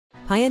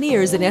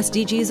Pioneers in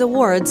SDGs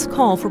Awards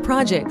call for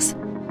projects.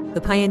 The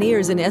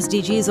Pioneers in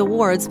SDGs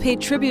Awards pay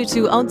tribute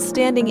to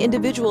outstanding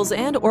individuals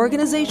and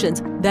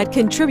organizations that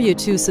contribute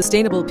to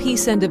sustainable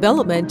peace and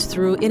development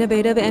through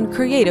innovative and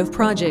creative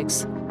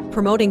projects.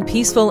 Promoting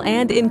peaceful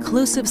and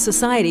inclusive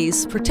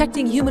societies,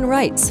 protecting human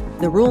rights,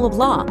 the rule of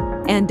law,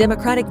 and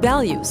democratic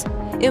values,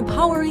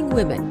 empowering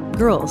women,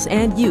 girls,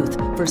 and youth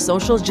for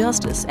social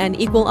justice and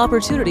equal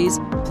opportunities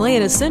play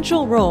an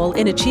essential role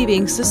in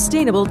achieving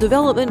sustainable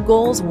development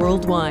goals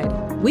worldwide.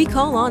 We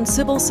call on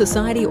civil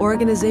society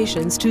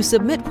organizations to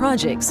submit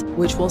projects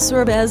which will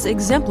serve as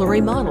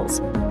exemplary models,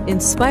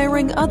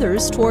 inspiring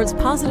others towards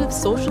positive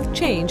social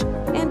change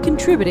and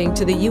contributing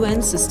to the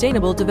UN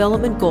Sustainable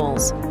Development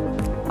Goals.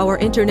 Our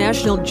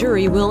international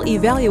jury will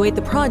evaluate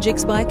the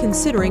projects by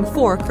considering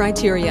 4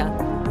 criteria: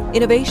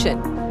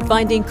 innovation,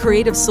 finding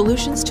creative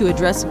solutions to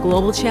address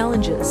global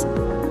challenges;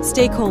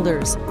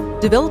 stakeholders,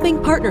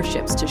 developing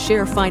partnerships to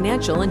share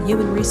financial and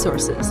human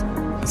resources;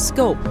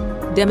 scope,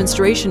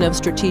 demonstration of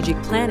strategic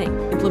planning,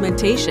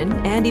 implementation,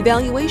 and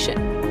evaluation;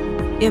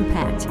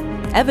 impact,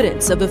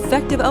 evidence of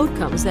effective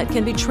outcomes that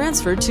can be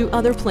transferred to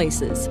other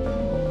places;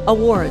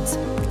 awards,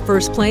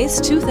 first place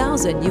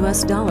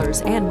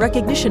 $2,000 and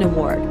recognition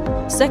award;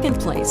 second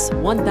place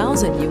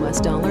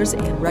 $1,000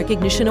 and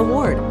recognition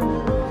award;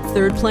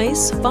 third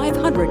place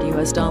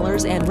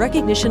 $500 and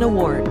recognition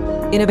award;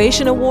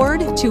 innovation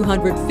award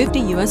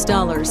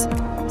 $250;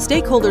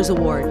 stakeholders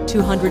award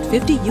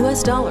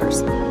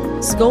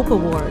 $250; scope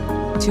award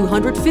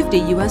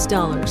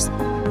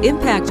 $250;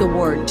 impact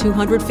award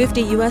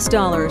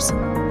 $250;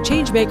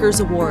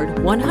 changemakers award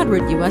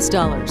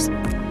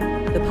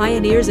 $100. The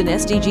Pioneers in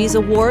SDGs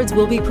Awards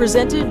will be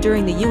presented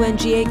during the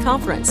UNGA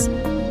conference.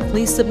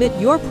 Please submit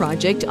your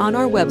project on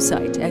our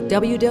website at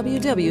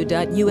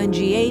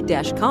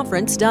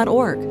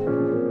www.unga-conference.org.